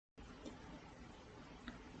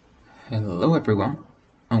Hello everyone,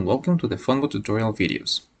 and welcome to the Funbot tutorial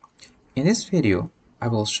videos. In this video, I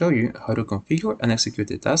will show you how to configure and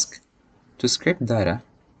execute a task to scrape data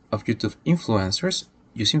of YouTube influencers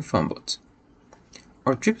using Funbot.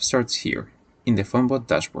 Our trip starts here, in the Funbot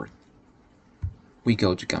dashboard. We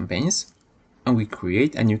go to Campaigns, and we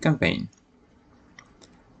create a new campaign.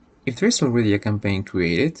 If there is already a campaign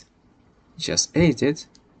created, just edit it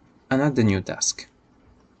and add the new task.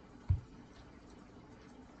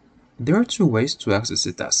 There are two ways to access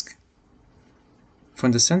the task.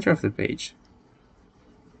 From the center of the page,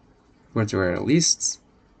 where there are lists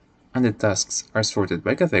and the tasks are sorted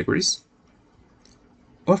by categories,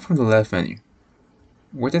 or from the left menu,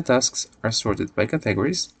 where the tasks are sorted by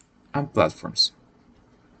categories and platforms.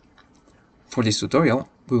 For this tutorial,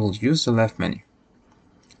 we will use the left menu.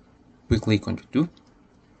 We click on YouTube,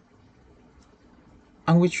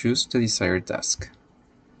 and we choose the desired task.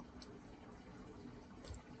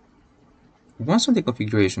 Once on the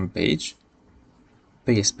configuration page,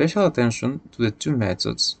 pay special attention to the two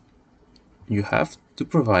methods you have to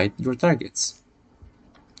provide your targets.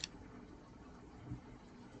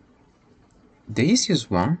 The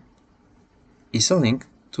easiest one is a link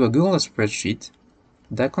to a Google spreadsheet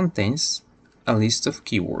that contains a list of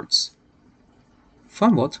keywords.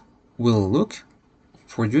 Funbot will look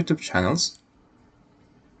for YouTube channels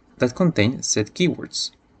that contain said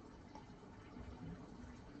keywords.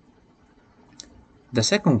 The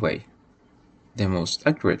second way, the most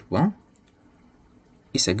accurate one,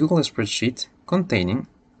 is a Google spreadsheet containing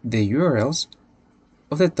the URLs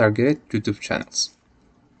of the targeted YouTube channels.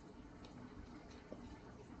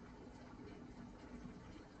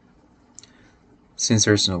 Since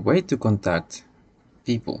there is no way to contact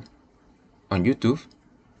people on YouTube,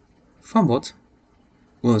 Funbot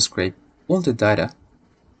will scrape all the data,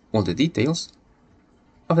 all the details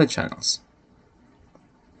of the channels.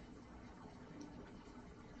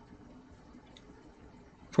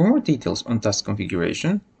 For more details on task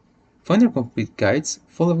configuration, find our complete guides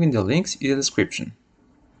following the links in the description.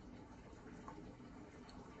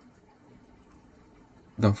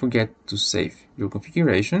 Don't forget to save your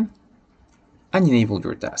configuration and enable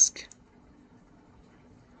your task.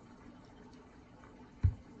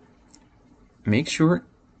 Make sure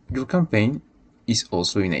your campaign is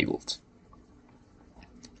also enabled.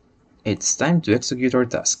 It's time to execute our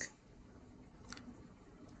task.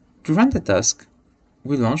 To run the task,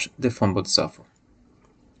 we launch the Funbot software.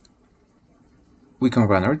 We can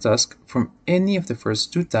run our task from any of the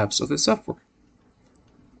first two tabs of the software.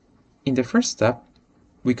 In the first tab,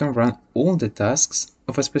 we can run all the tasks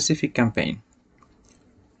of a specific campaign.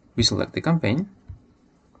 We select the campaign,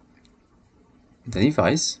 the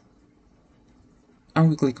device, and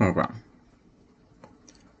we click on Run.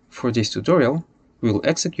 For this tutorial, we will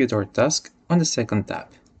execute our task on the second tab.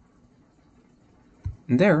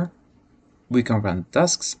 There, we can run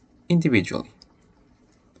tasks individually.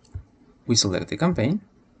 We select the campaign,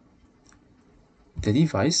 the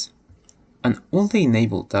device, and all the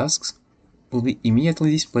enabled tasks will be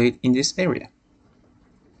immediately displayed in this area.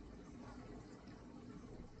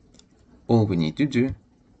 All we need to do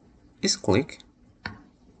is click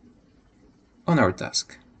on our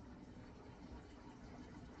task.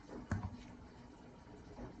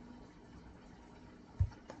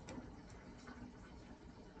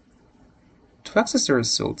 To access the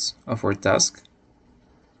results of our task,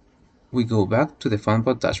 we go back to the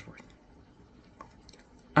Funbot dashboard,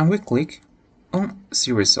 and we click on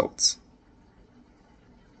See Results.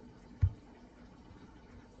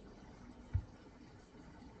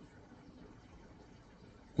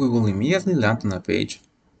 We will immediately land on a page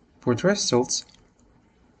where the results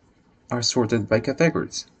are sorted by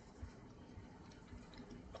categories.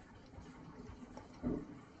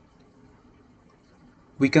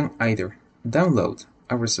 We can either download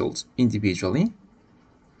our results individually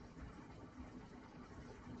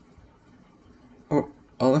or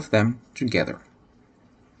all of them together.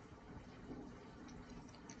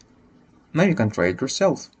 Now you can try it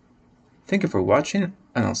yourself. Thank you for watching,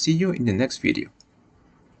 and I'll see you in the next video.